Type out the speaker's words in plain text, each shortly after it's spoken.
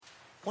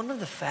One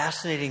of the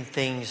fascinating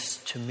things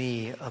to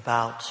me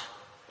about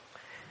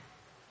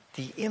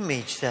the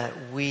image that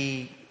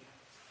we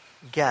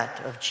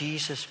get of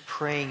Jesus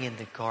praying in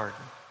the garden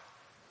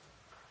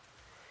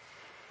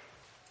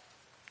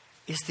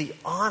is the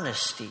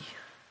honesty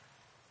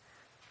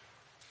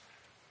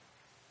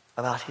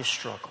about his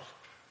struggle.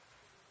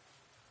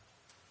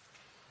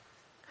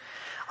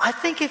 I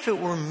think if it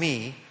were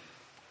me,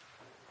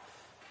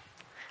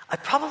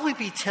 I'd probably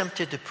be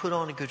tempted to put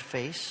on a good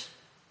face,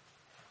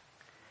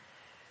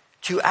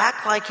 to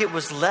act like it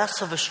was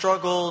less of a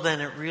struggle than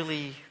it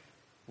really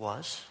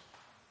was,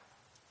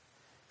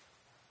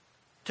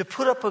 to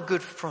put up a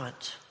good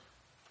front.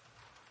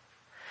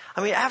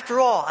 I mean, after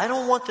all, I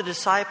don't want the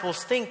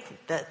disciples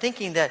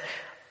thinking that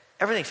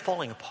everything's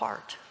falling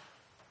apart.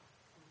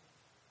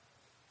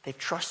 They've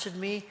trusted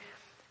me.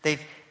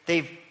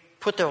 They've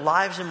put their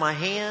lives in my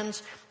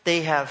hands.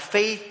 They have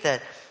faith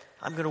that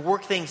I'm going to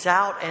work things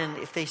out. And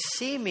if they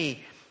see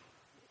me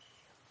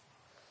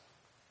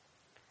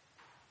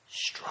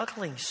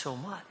struggling so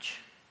much,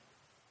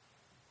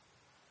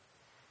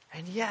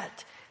 and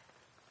yet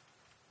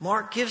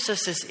Mark gives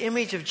us this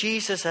image of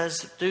Jesus,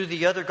 as do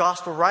the other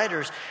gospel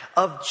writers,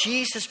 of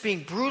Jesus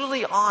being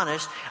brutally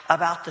honest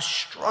about the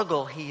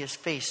struggle he is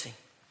facing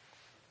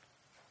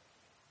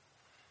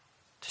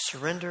to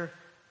surrender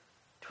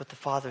to what the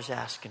Father's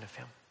asking of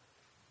him.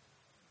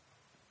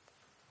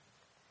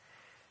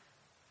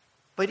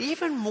 But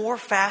even more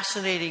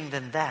fascinating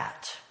than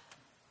that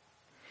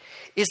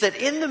is that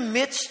in the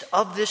midst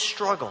of this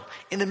struggle,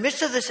 in the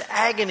midst of this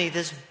agony,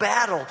 this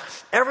battle,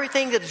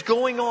 everything that's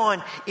going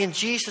on in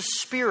Jesus'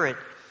 spirit,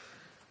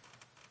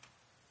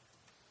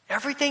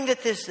 everything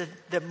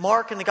that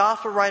Mark and the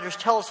gospel writers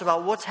tell us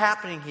about what's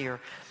happening here,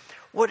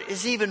 what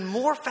is even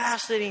more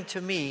fascinating to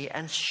me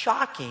and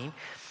shocking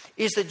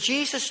is that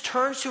Jesus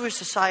turns to his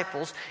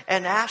disciples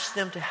and asks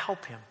them to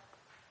help him.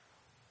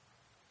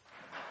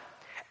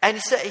 And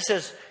he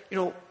says,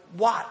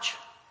 watch.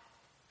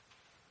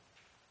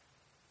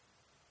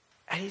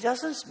 And he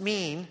doesn't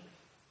mean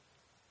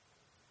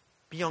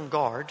be on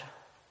guard,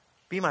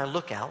 be my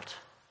lookout.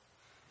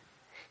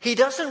 He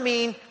doesn't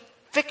mean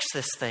fix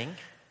this thing.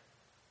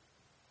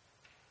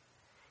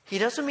 He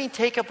doesn't mean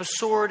take up a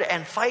sword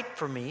and fight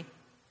for me.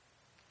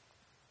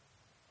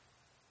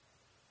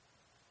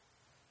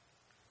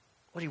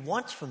 What he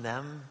wants from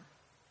them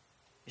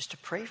is to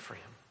pray for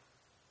him.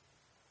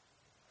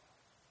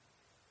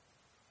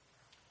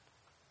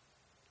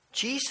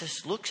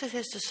 Jesus looks at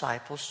his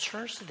disciples,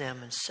 turns to them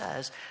and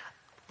says,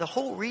 the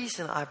whole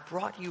reason I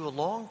brought you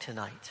along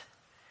tonight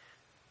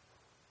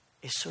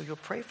is so you'll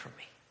pray for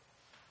me.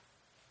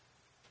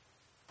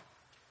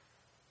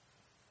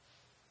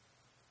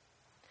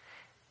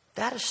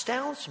 That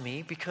astounds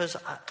me because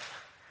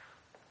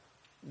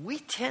we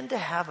tend to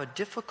have a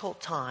difficult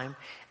time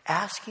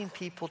asking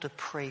people to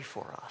pray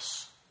for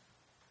us.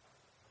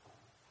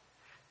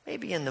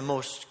 Maybe in the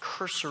most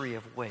cursory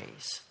of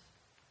ways.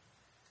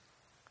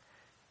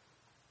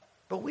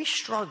 But we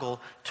struggle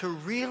to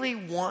really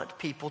want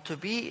people to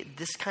be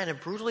this kind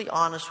of brutally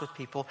honest with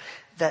people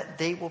that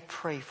they will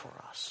pray for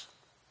us.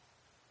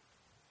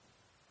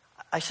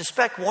 I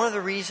suspect one of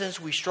the reasons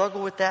we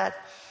struggle with that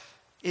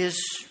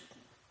is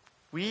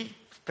we,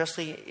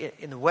 especially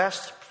in the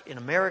West, in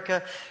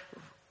America,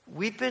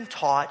 we've been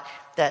taught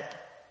that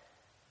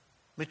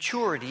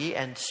maturity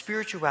and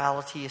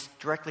spirituality is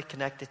directly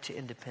connected to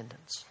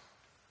independence.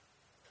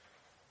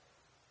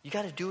 You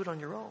got to do it on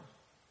your own.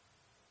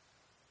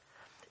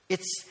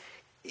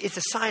 It's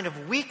a sign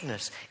of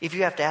weakness if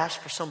you have to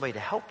ask for somebody to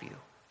help you.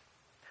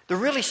 The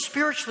really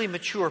spiritually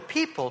mature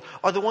people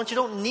are the ones who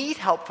don't need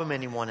help from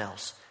anyone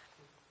else.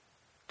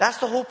 That's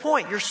the whole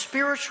point. You're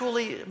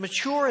spiritually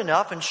mature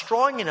enough and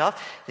strong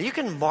enough that you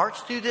can march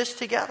through this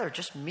together.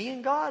 Just me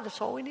and God,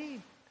 that's all we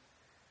need.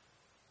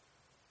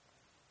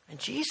 And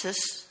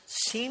Jesus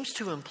seems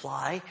to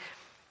imply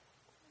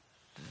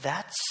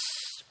that's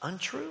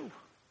untrue.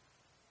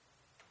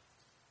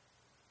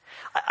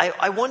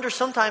 I wonder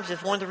sometimes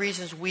if one of the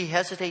reasons we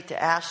hesitate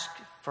to ask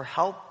for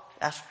help,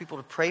 ask people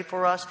to pray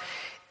for us,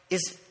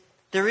 is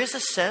there is a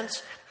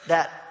sense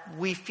that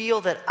we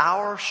feel that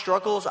our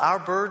struggles, our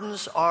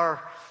burdens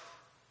are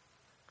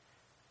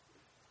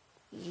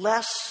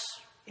less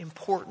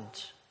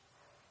important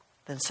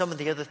than some of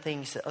the other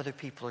things that other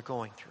people are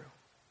going through.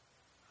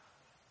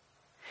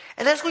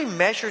 And as we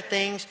measure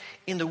things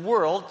in the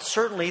world,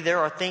 certainly there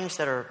are things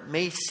that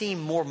may seem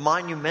more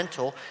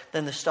monumental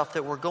than the stuff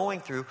that we're going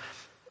through.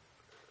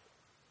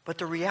 But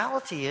the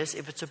reality is,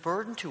 if it's a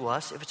burden to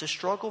us, if it's a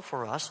struggle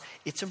for us,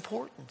 it's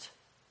important.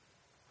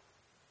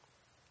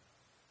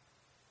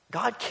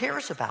 God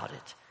cares about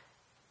it.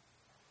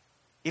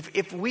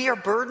 If we are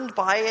burdened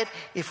by it,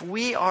 if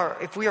we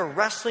are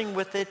wrestling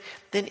with it,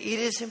 then it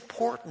is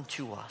important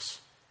to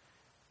us.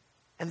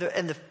 And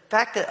the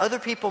fact that other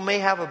people may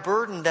have a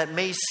burden that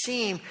may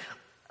seem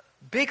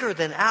bigger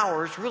than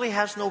ours really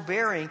has no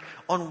bearing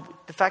on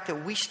the fact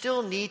that we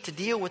still need to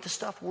deal with the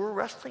stuff we're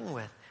wrestling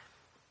with.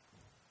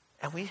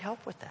 And we need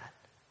help with that.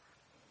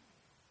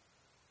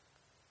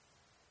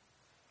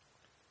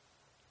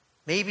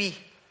 Maybe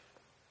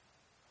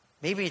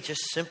Maybe it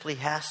just simply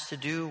has to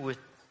do with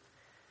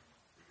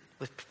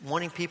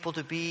wanting people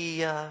to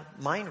be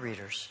mind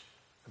readers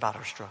about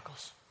our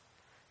struggles.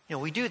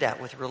 We do that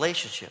with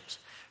relationships,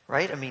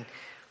 right? I mean,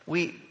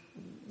 we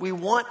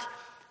want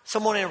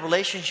someone in a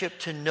relationship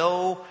to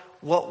know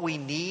what we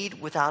need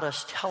without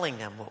us telling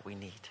them what we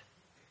need.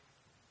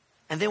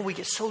 And then we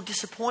get so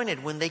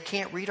disappointed when they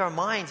can't read our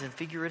minds and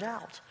figure it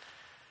out.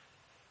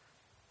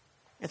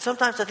 And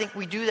sometimes I think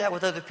we do that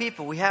with other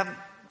people.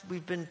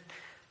 We've been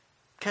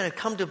kind of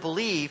come to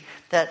believe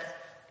that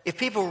if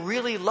people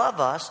really love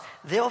us,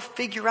 they'll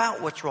figure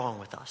out what's wrong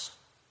with us.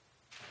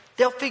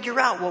 They'll figure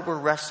out what we're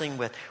wrestling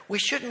with. We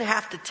shouldn't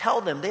have to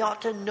tell them. They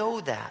ought to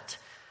know that.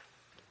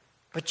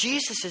 But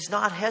Jesus is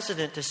not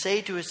hesitant to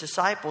say to his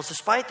disciples,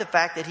 despite the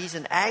fact that he's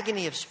in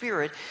agony of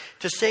spirit,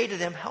 to say to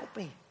them, help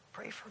me,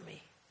 pray for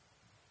me,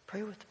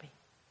 pray with me.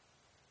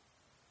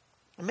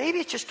 And maybe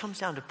it just comes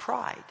down to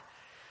pride.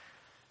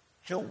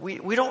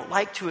 We don't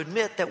like to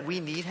admit that we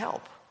need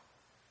help.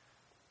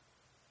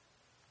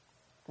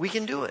 We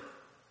can do it.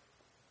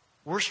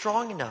 We're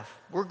strong enough.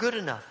 We're good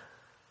enough.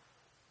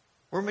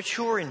 We're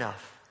mature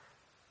enough.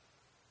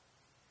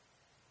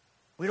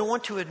 We don't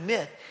want to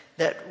admit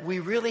that we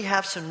really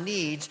have some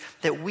needs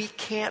that we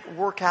can't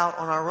work out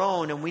on our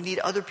own, and we need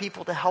other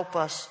people to help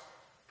us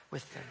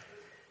with them.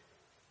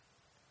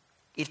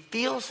 It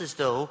feels as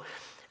though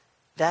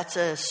that's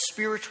a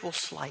spiritual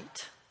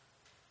slight.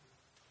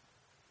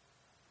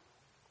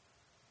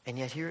 And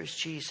yet here is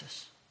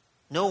Jesus,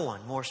 no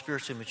one more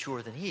spiritually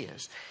mature than he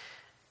is,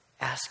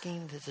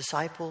 asking the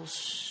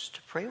disciples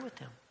to pray with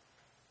him,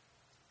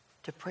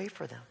 to pray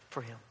for them,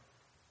 for him.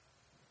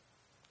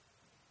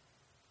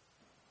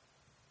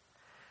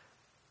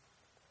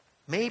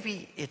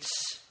 Maybe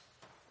it's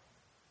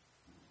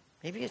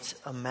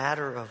a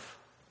matter of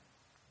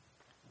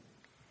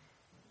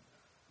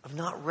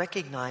not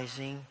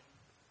recognizing,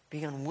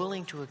 being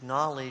unwilling to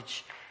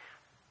acknowledge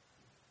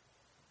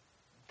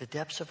the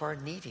depths of our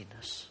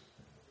neediness.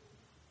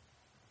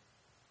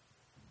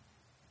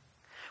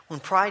 When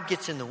pride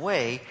gets in the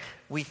way,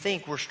 we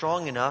think we're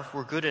strong enough,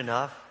 we're good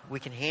enough, we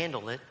can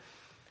handle it,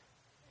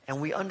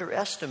 and we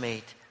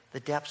underestimate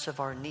the depths of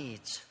our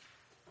needs.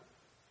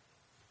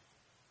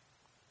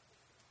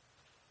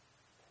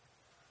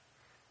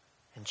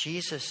 And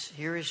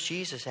here is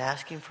Jesus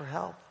asking for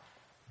help.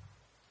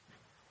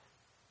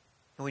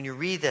 And when you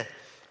read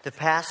the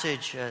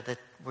passage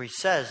where he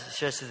says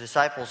to the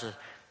disciples,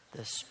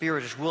 the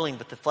spirit is willing,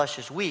 but the flesh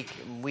is weak.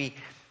 And we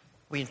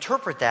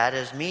interpret that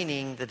as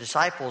meaning the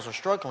disciples are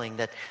struggling,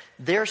 that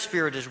their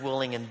spirit is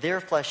willing and their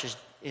flesh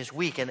is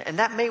weak. And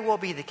that may well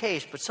be the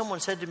case, but someone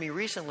said to me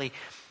recently,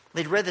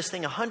 they'd read this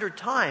thing 100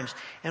 times,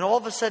 and all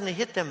of a sudden it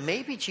hit them,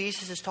 maybe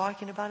Jesus is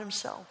talking about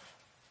himself.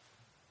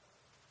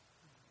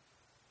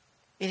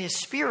 In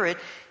his spirit,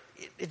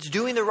 it's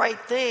doing the right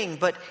thing,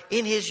 but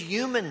in his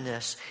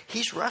humanness,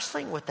 he's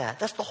wrestling with that.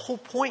 That's the whole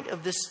point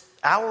of this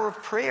hour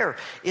of prayer,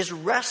 is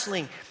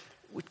wrestling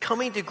with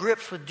coming to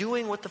grips with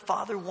doing what the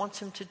Father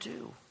wants him to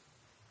do.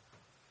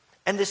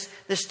 And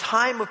this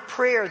time of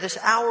prayer, this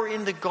hour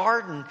in the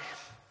garden,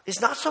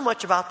 is not so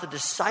much about the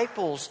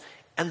disciples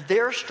and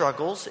their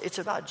struggles, it's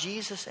about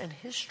Jesus and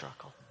his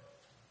struggle.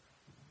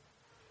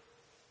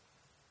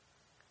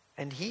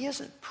 And he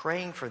isn't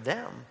praying for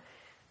them.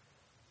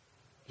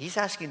 He's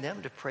asking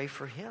them to pray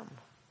for him.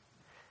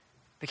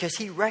 Because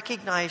he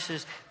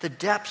recognizes the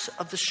depths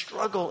of the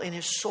struggle in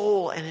his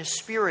soul and his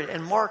spirit.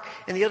 And Mark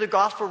and the other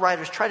gospel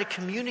writers try to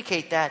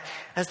communicate that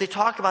as they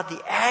talk about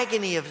the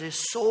agony of his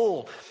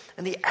soul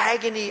and the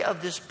agony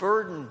of this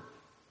burden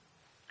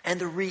and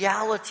the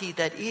reality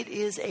that it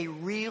is a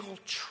real,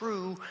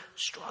 true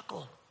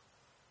struggle.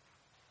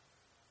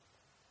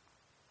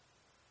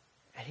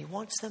 And he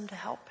wants them to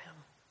help him.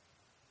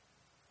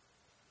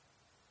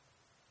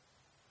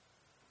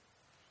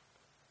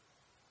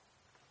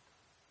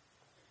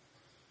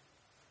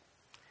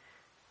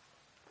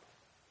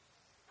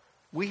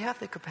 We have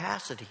the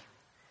capacity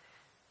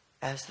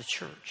as the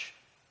church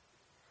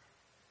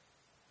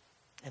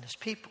and as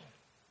people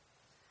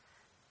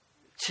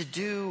to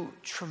do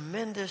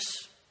tremendous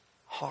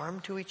harm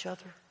to each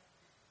other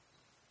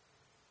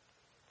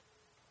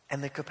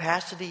and the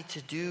capacity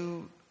to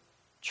do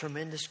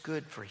tremendous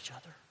good for each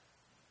other.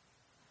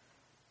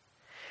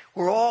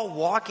 We're all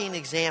walking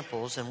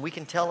examples, and we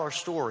can tell our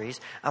stories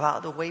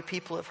about the way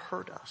people have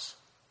hurt us.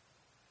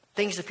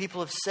 Things that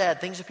people have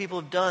said, things that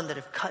people have done that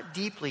have cut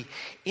deeply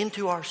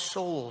into our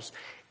souls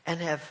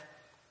and have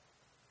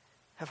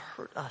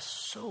hurt us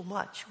so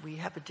much. We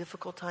have a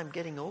difficult time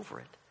getting over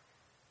it.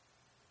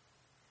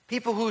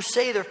 People who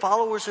say they're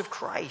followers of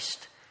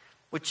Christ,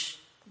 which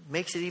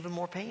makes it even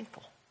more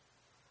painful.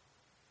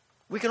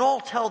 We can all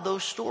tell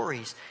those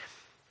stories.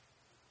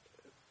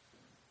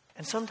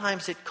 And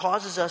sometimes it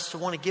causes us to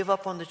want to give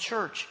up on the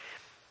church.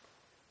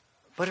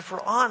 But if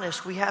we're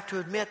honest, we have to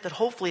admit that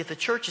hopefully if the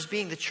church is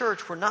being the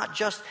church, we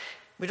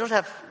don't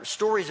have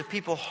stories of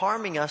people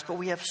harming us, but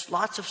we have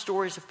lots of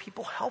stories of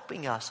people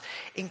helping us,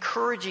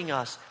 encouraging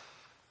us,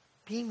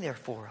 being there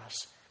for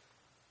us.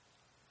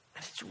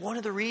 And it's one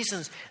of the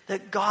reasons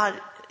that God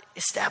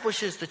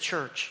establishes the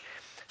church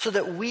so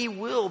that we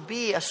will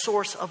be a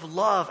source of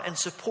love and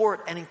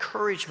support and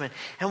encouragement.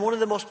 And one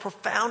of the most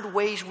profound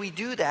ways we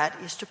do that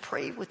is to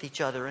pray with each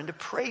other and to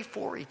pray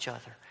for each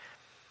other.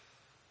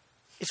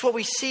 It's what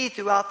we see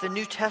throughout the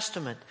New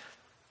Testament.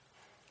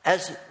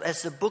 As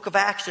the book of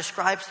Acts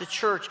describes the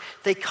church,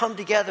 they come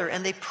together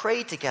and they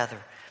pray together.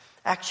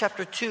 Acts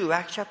chapter 2,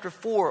 Acts chapter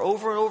 4,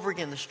 over and over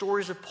again, the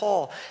stories of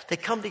Paul. They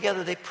come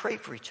together, they pray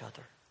for each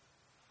other.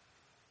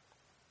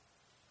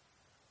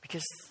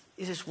 Because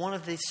it is one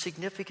of the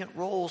significant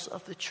roles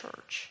of the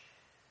church,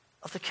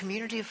 of the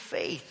community of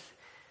faith,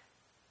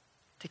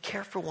 to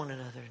care for one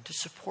another and to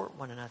support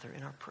one another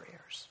in our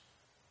prayers.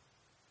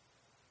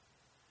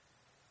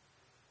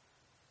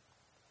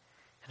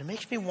 And it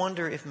makes me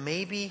wonder if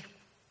maybe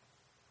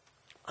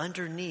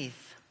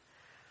underneath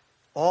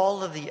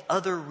all of the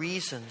other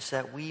reasons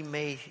that we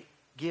may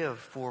give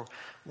for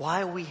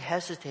why we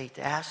hesitate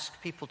to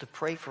ask people to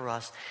pray for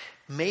us,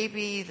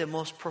 maybe the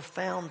most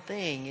profound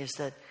thing is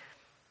that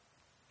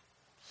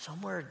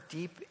somewhere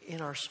deep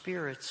in our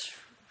spirits,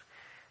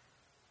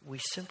 we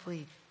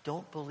simply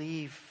don't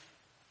believe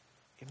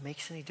it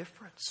makes any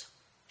difference.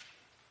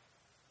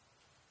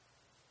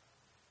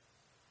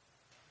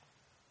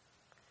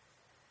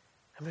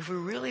 I mean, if we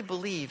really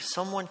believe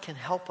someone can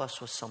help us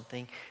with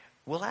something,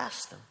 we'll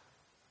ask them.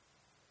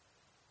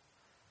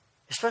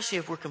 Especially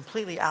if we're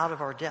completely out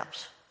of our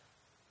depths.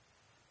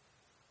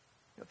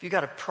 If you've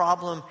got a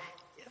problem,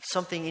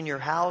 something in your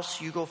house,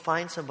 you go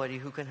find somebody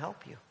who can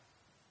help you.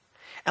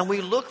 And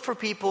we look for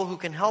people who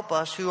can help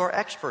us who are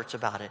experts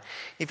about it.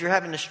 If you're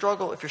having a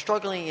struggle, if you're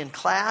struggling in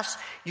class,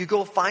 you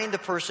go find the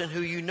person who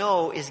you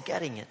know is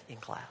getting it in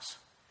class.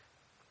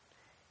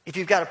 If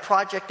you've got a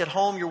project at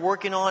home you're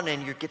working on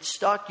and you get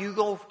stuck, you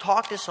go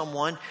talk to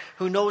someone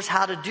who knows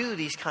how to do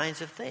these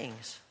kinds of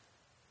things.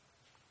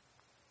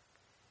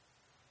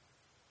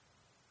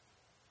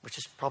 Which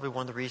is probably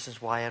one of the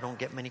reasons why I don't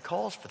get many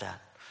calls for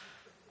that.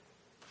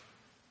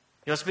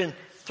 It's been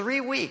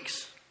 3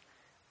 weeks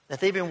that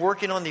they've been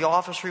working on the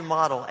office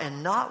remodel,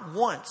 and not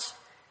once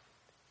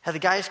have the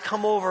guys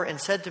come over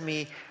and said to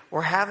me,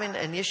 "We're having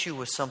an issue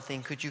with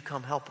something, could you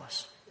come help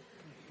us?"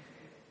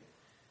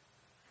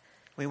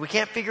 I mean, we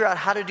can't figure out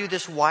how to do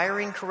this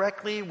wiring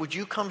correctly. Would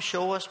you come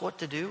show us what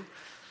to do?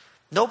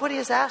 Nobody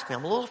has asked me.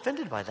 I'm a little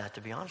offended by that,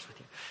 to be honest with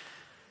you.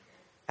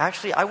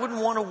 Actually, I wouldn't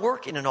want to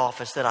work in an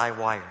office that I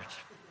wired.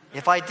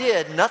 If I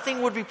did,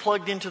 nothing would be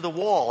plugged into the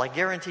wall. I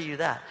guarantee you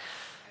that.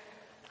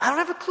 I don't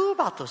have a clue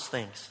about those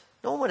things.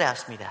 No one would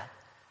ask me that.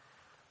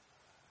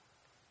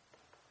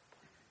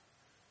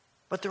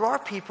 But there are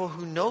people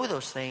who know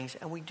those things,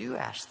 and we do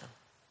ask them.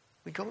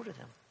 We go to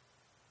them.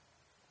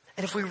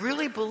 And if we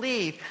really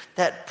believe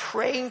that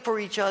praying for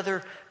each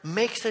other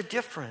makes a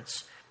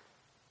difference,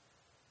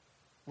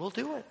 we'll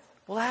do it.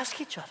 We'll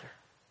ask each other.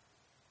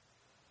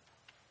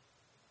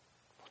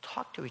 We'll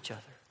talk to each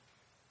other.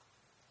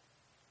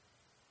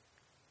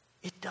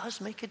 It does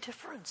make a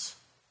difference.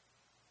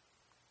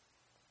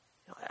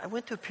 I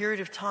went through a period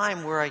of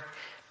time where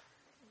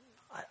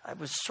I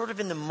was sort of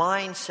in the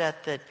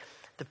mindset that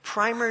the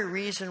primary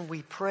reason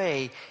we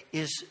pray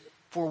is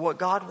for what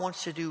God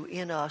wants to do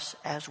in us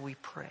as we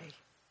pray.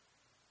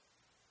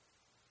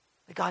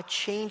 That God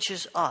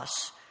changes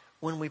us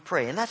when we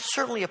pray. And that's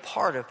certainly a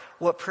part of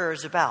what prayer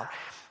is about.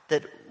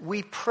 That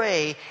we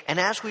pray, and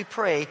as we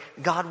pray,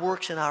 God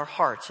works in our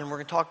hearts. And we're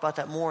going to talk about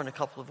that more in a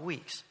couple of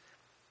weeks.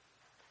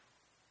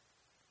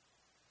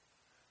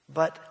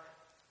 But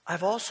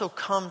I've also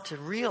come to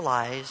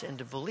realize and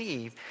to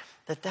believe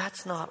that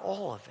that's not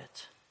all of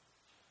it.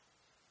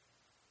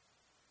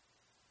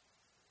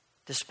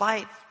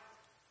 Despite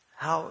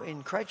how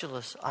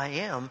incredulous I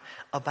am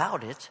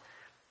about it,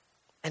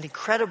 and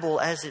incredible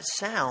as it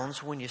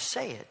sounds when you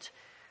say it,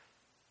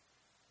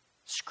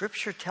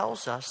 Scripture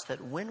tells us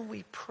that when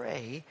we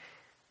pray,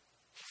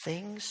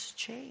 things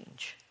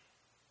change.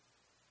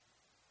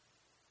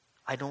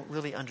 I don't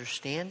really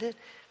understand it.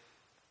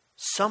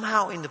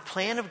 Somehow in the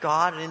plan of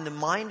God and in the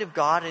mind of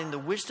God and in the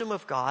wisdom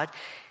of God,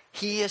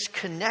 He has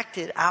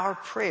connected our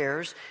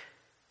prayers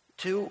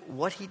to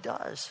what He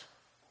does.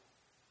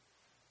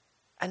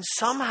 And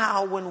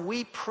somehow when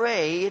we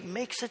pray, it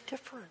makes a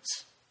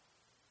difference.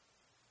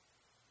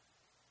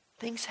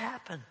 Things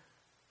happen.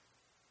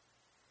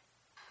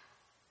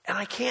 And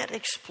I can't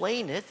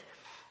explain it.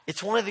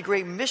 It's one of the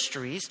great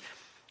mysteries,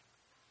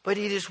 but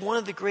it is one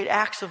of the great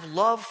acts of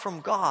love from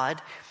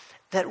God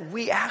that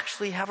we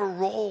actually have a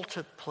role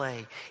to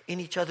play in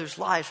each other's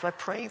lives by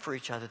praying for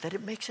each other, that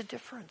it makes a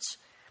difference.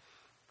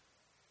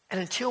 And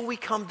until we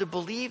come to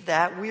believe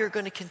that, we are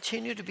going to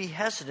continue to be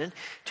hesitant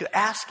to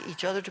ask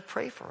each other to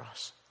pray for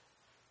us.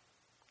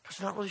 Because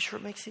we're not really sure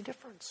it makes any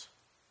difference.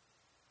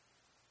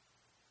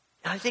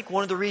 And I think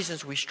one of the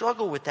reasons we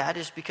struggle with that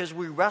is because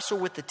we wrestle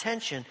with the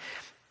tension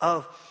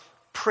of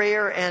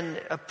prayer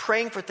and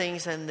praying for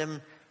things and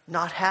them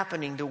not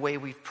happening the way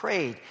we've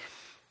prayed.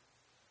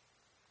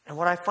 And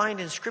what I find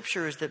in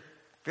Scripture is that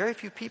very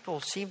few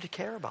people seem to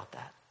care about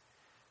that.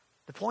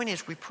 The point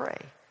is we pray.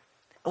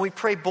 And we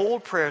pray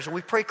bold prayers, and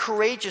we pray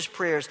courageous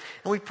prayers,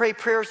 and we pray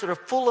prayers that are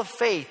full of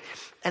faith.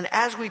 And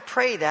as we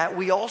pray that,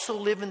 we also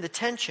live in the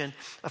tension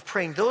of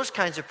praying those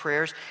kinds of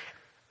prayers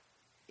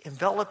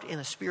enveloped in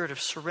a spirit of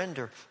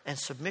surrender and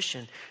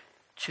submission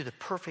to the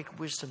perfect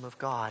wisdom of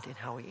God in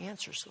how He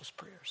answers those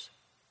prayers.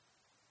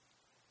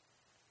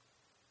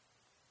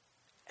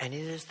 And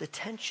it is the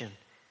tension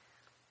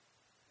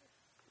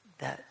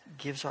that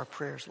gives our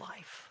prayers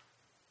life.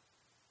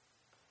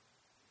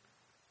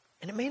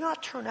 And it may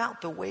not turn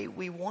out the way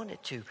we want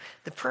it to.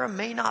 The prayer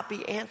may not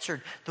be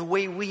answered the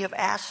way we have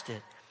asked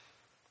it.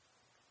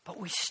 But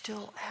we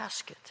still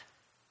ask it.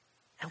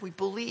 And we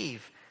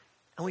believe.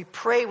 And we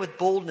pray with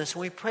boldness.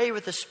 And we pray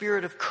with a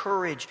spirit of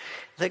courage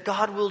that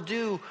God will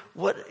do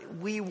what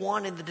we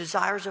want in the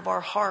desires of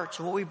our hearts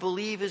and what we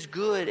believe is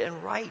good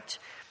and right.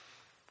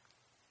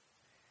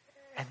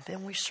 And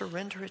then we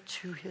surrender it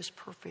to His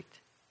perfect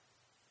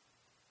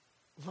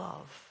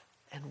love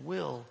and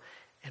will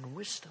and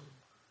wisdom.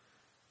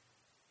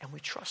 And we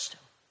trust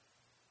Him.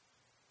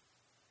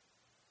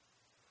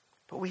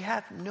 But we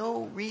have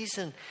no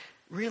reason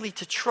really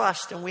to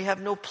trust, and we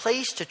have no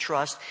place to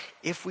trust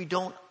if we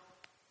don't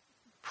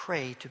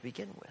pray to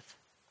begin with.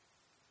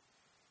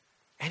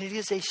 And it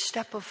is a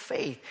step of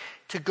faith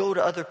to go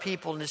to other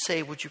people and to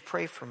say, would you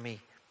pray for me?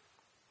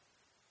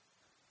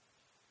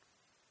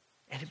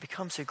 And it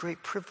becomes a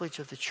great privilege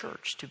of the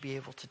church to be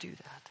able to do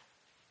that.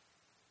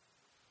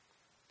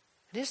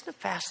 And isn't it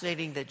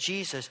fascinating that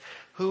Jesus,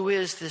 who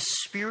is the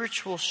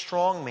spiritual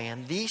strong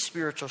man,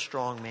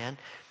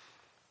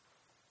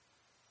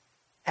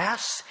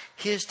 asks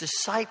His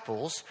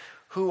disciples,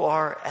 who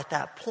are at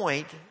that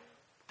point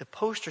the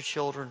poster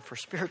children for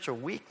spiritual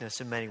weakness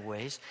in many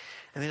ways.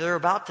 I mean, they're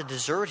about to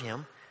desert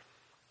Him.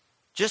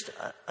 Just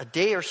a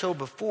day or so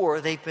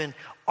before, they've been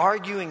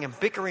arguing and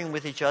bickering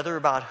with each other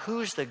about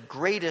who's the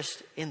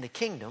greatest in the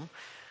kingdom.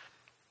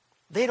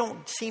 They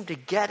don't seem to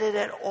get it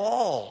at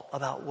all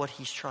about what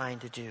He's trying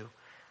to do.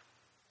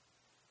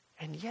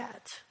 And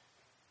yet,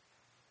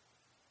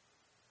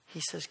 He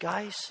says,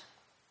 guys,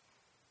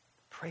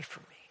 pray for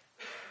me.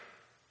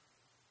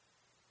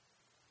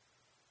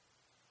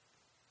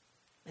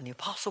 And the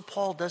Apostle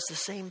Paul does the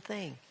same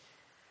thing.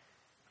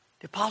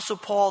 The Apostle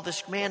Paul,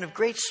 this man of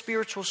great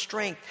spiritual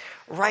strength,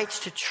 writes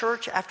to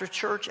church after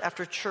church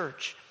after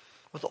church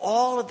with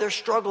all of their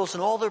struggles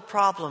and all their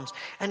problems.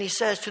 And he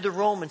says to the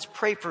Romans,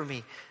 pray for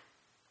me.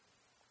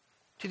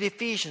 To the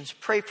Ephesians,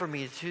 pray for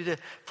me. To the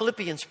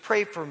Philippians,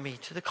 pray for me.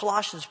 To the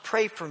Colossians,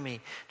 pray for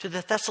me. To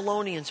the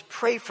Thessalonians,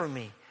 pray for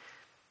me.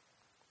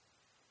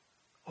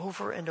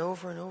 Over and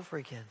over and over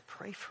again,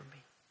 pray for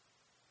me.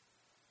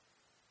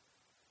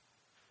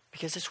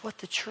 Because it's what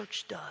the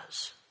church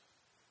does.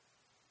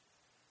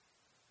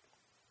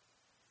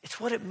 It's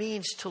what it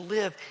means to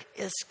live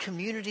as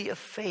community of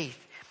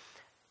faith.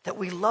 That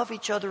we love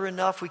each other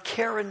enough, we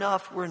care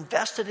enough, we're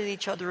invested in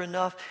each other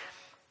enough,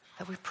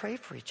 that we pray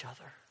for each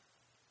other.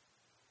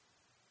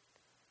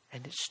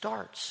 And it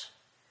starts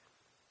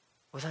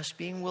with us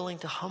being willing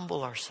to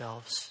humble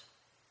ourselves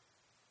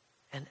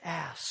and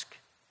ask,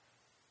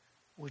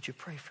 would you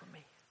pray for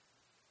me?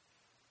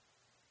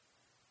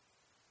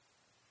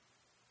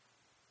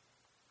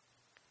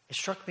 It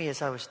struck me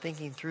as I was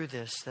thinking through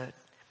this that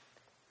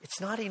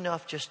it's not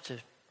enough just to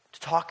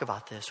talk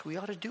about this. We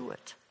ought to do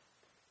it.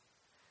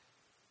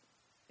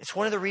 It's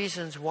one of the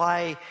reasons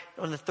why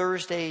on the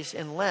Thursdays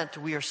in Lent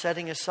we are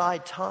setting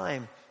aside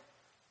time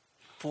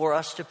for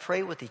us to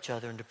pray with each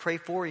other and to pray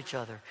for each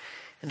other.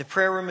 And the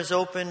prayer room is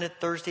open at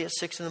Thursday at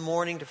 6 in the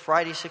morning to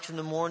Friday 6 in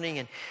the morning,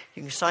 and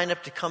you can sign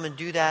up to come and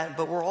do that.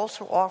 But we're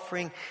also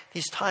offering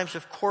these times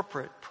of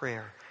corporate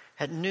prayer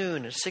at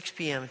noon, at 6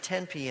 p.m.,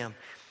 10 p.m.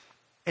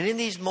 And in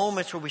these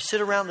moments where we sit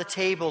around the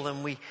table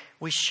and we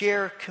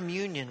share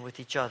communion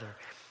with each other,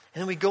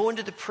 and then we go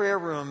into the prayer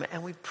room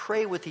and we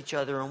pray with each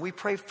other and we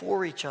pray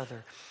for each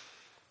other.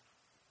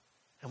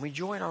 And we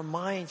join our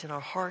minds and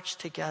our hearts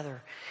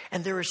together.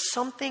 And there is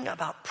something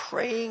about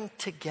praying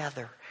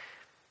together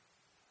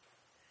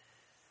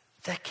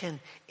that can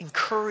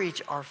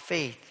encourage our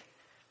faith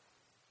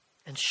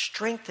and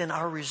strengthen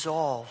our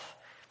resolve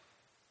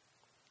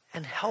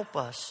and help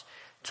us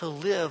to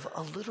live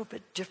a little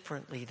bit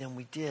differently than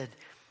we did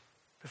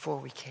before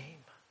we came.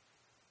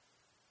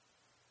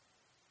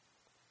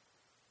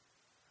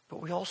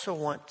 But we also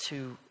want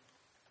to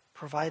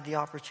provide the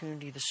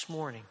opportunity this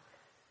morning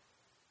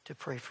to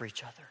pray for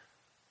each other.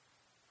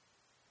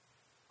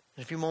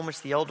 In a few moments,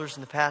 the elders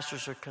and the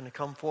pastors are going to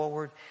come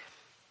forward,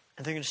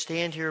 and they're going to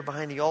stand here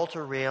behind the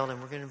altar rail,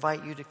 and we're going to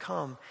invite you to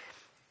come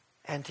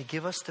and to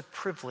give us the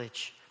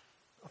privilege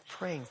of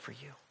praying for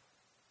you.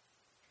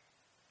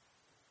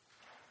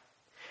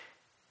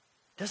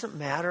 It doesn't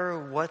matter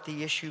what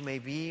the issue may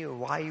be or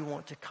why you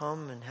want to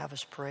come and have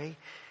us pray.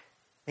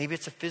 Maybe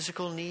it's a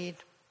physical need.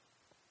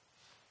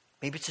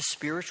 Maybe it's a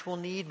spiritual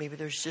need. Maybe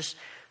there's just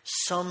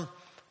some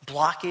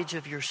blockage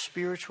of your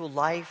spiritual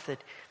life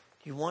that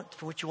you want,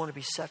 for which you want to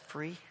be set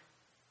free.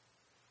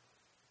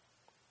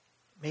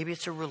 Maybe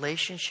it's a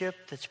relationship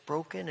that's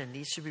broken and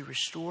needs to be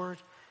restored.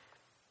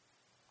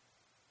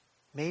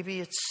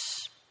 Maybe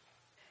it's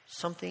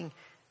something,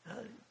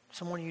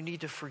 someone you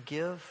need to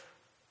forgive.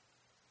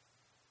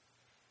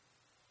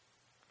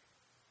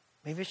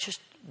 Maybe it's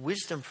just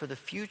wisdom for the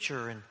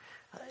future, and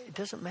it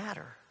doesn't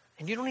matter.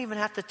 And you don't even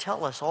have to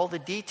tell us all the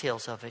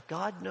details of it.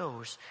 God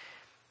knows.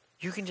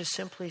 You can just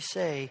simply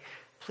say,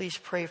 please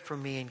pray for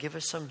me, and give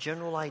us some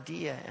general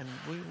idea, and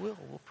we'll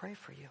pray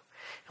for you.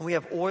 And we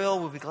have oil.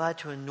 We'll be glad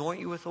to anoint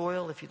you with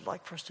oil if you'd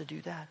like for us to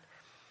do that.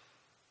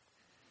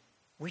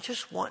 We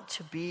just want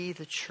to be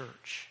the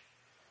church,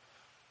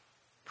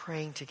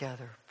 praying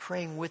together,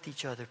 praying with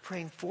each other,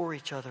 praying for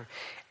each other,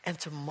 and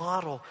to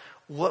model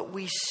what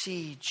we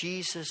see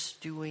Jesus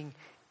doing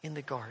in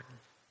the garden.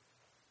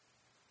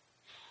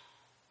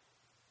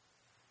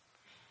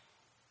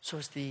 So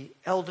as the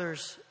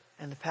elders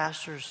and the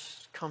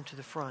pastors come to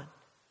the front,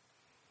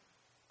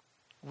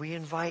 we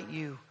invite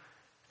you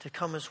to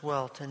come as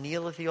well, to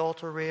kneel at the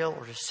altar rail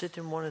or to sit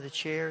in one of the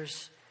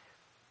chairs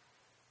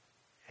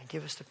and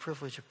give us the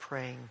privilege of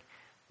praying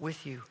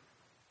with you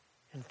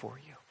and for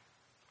you.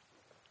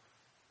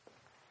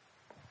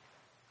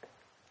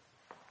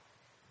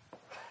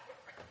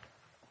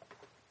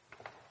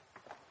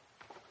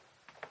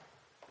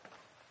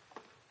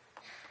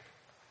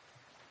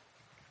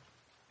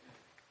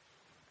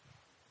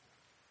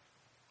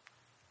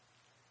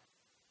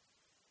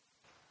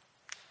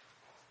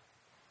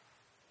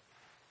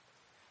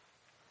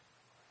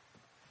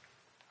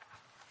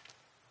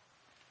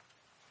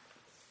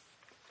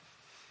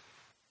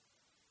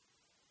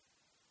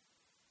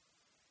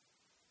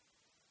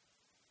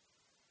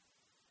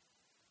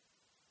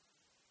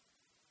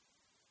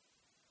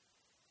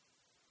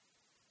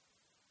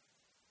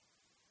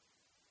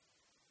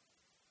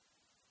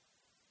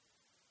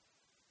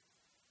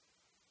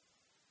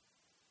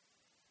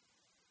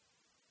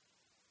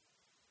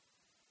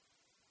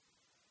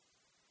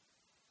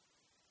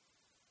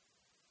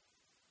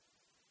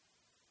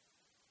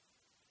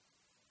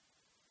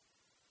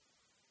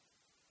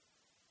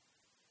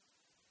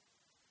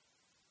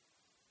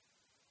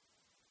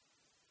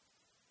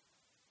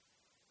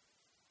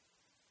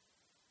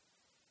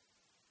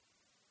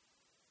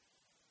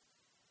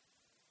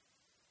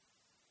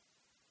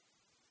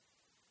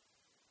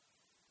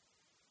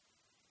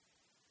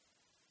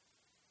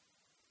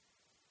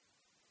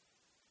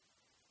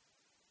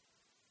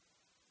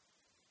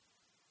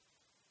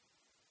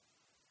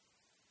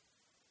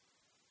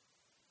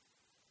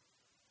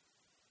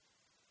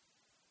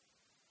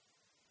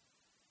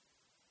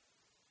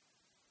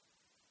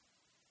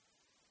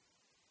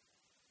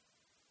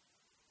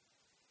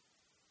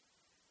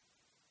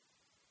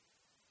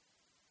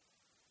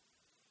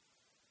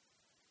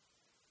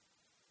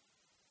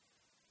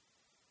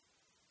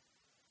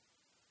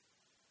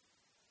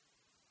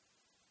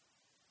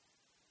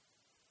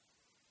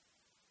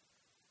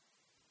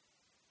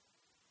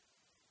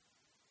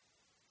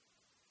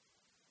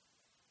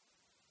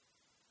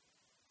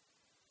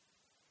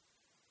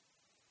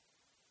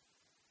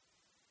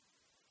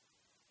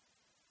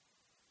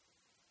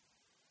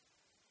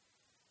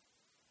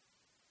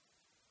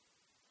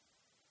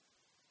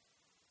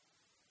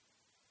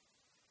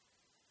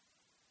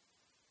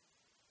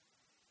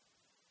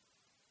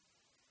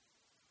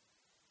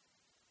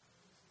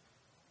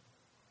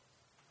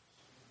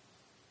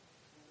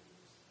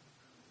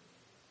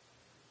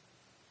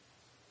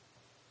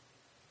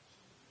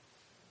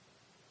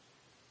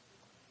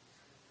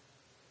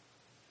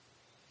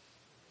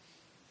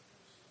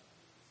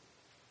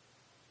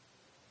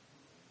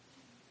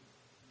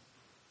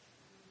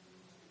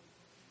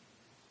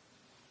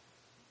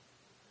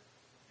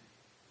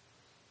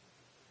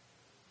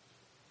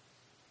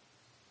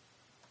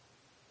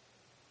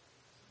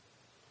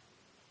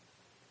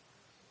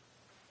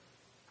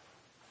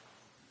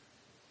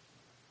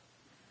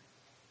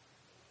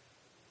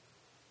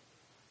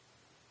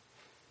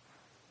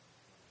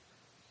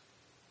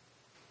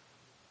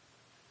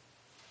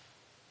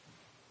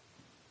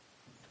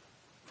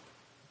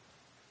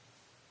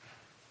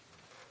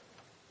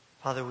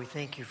 Father, we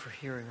thank you for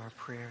hearing our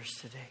prayers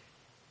today.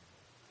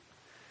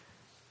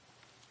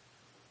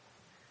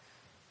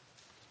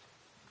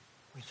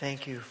 We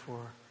thank you for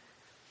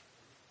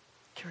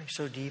caring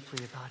so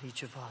deeply about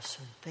each of us.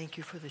 And thank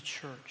you for the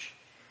church,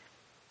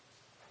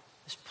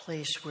 this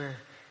place where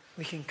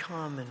we can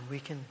come and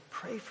we can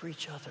pray for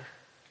each other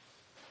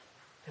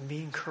and be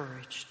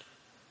encouraged.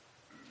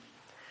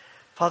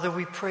 Father,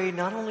 we pray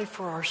not only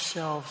for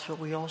ourselves, but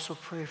we also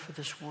pray for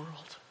this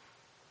world.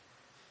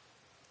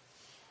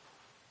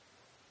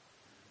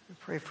 We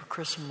pray for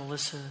Chris and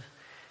Melissa,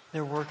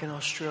 their work in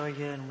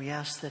Australia, and we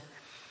ask that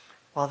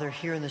while they're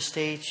here in the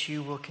States,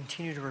 you will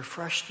continue to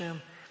refresh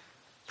them,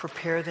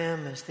 prepare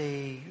them as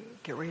they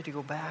get ready to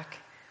go back.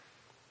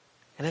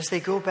 And as they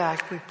go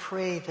back, we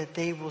pray that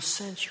they will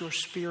sense your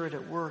Spirit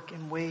at work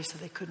in ways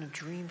that they couldn't have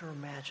dreamed or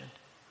imagined.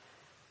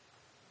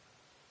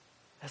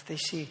 As they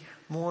see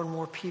more and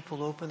more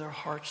people open their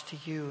hearts to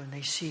you, and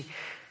they see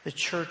the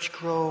church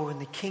grow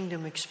and the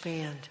kingdom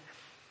expand,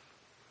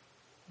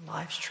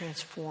 lives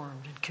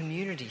transformed and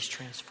communities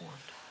transformed.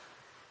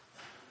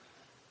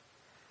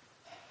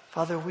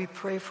 Father, we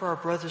pray for our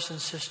brothers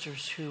and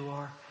sisters who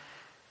are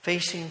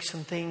facing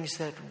some things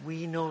that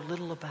we know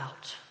little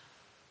about.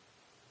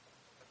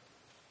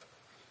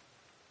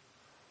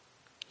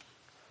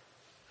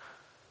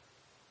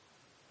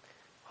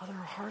 Father,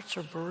 our hearts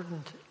are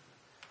burdened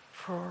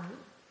for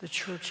the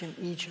church in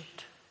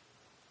Egypt.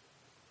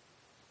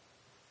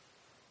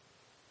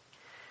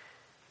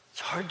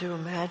 It's hard to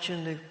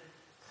imagine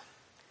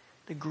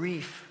the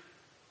grief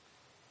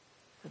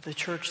that the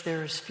church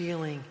there is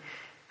feeling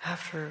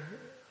after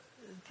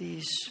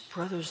these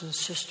brothers and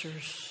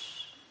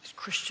sisters, these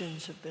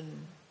Christians, have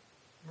been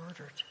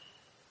murdered.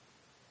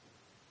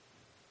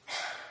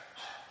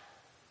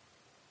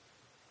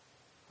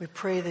 We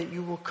pray that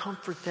you will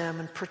comfort them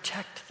and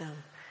protect them.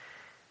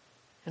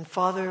 And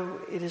Father,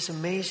 it is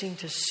amazing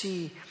to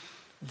see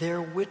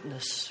their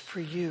witness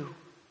for you,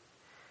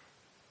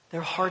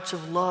 their hearts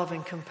of love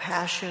and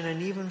compassion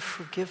and even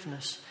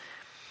forgiveness.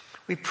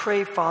 We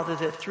pray, Father,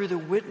 that through the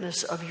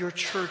witness of your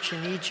church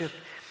in Egypt,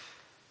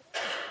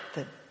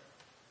 that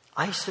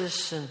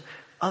ISIS and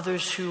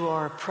others who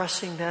are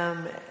oppressing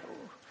them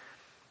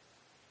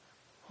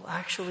will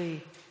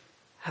actually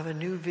have a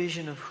new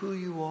vision of who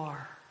you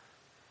are.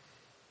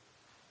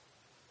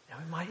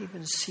 And we might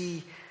even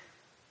see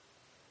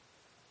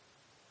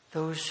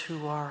those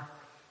who are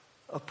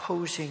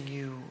opposing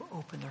you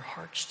open their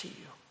hearts to you.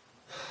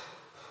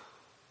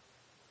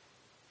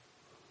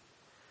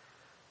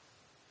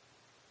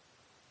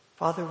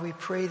 Father, we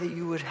pray that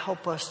you would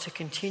help us to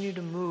continue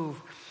to move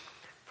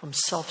from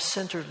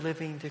self-centered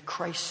living to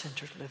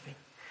Christ-centered living.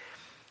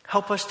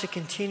 Help us to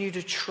continue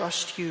to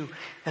trust you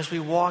as we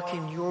walk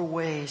in your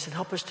ways, and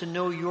help us to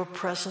know your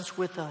presence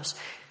with us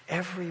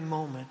every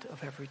moment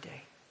of every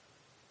day.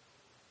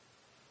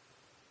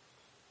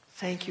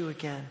 Thank you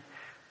again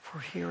for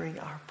hearing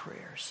our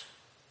prayers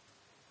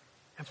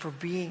and for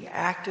being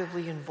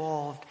actively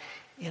involved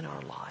in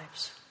our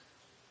lives.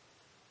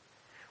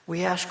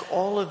 We ask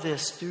all of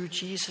this through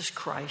Jesus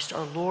Christ,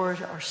 our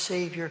Lord, our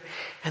Savior,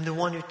 and the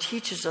one who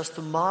teaches us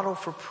the model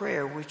for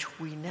prayer, which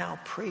we now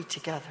pray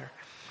together.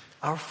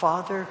 Our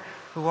Father,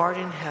 who art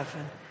in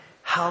heaven,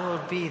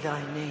 hallowed be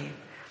thy name.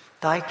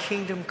 Thy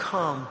kingdom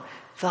come,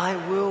 thy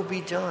will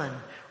be done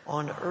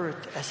on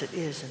earth as it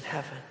is in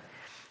heaven.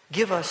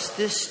 Give us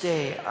this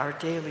day our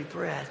daily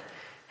bread,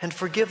 and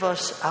forgive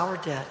us our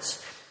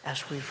debts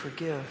as we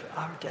forgive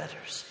our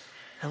debtors.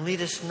 And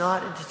lead us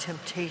not into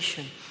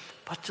temptation,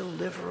 but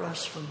deliver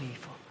us from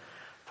evil.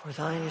 For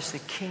thine is the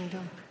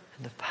kingdom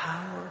and the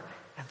power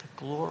and the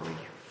glory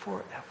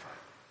forever.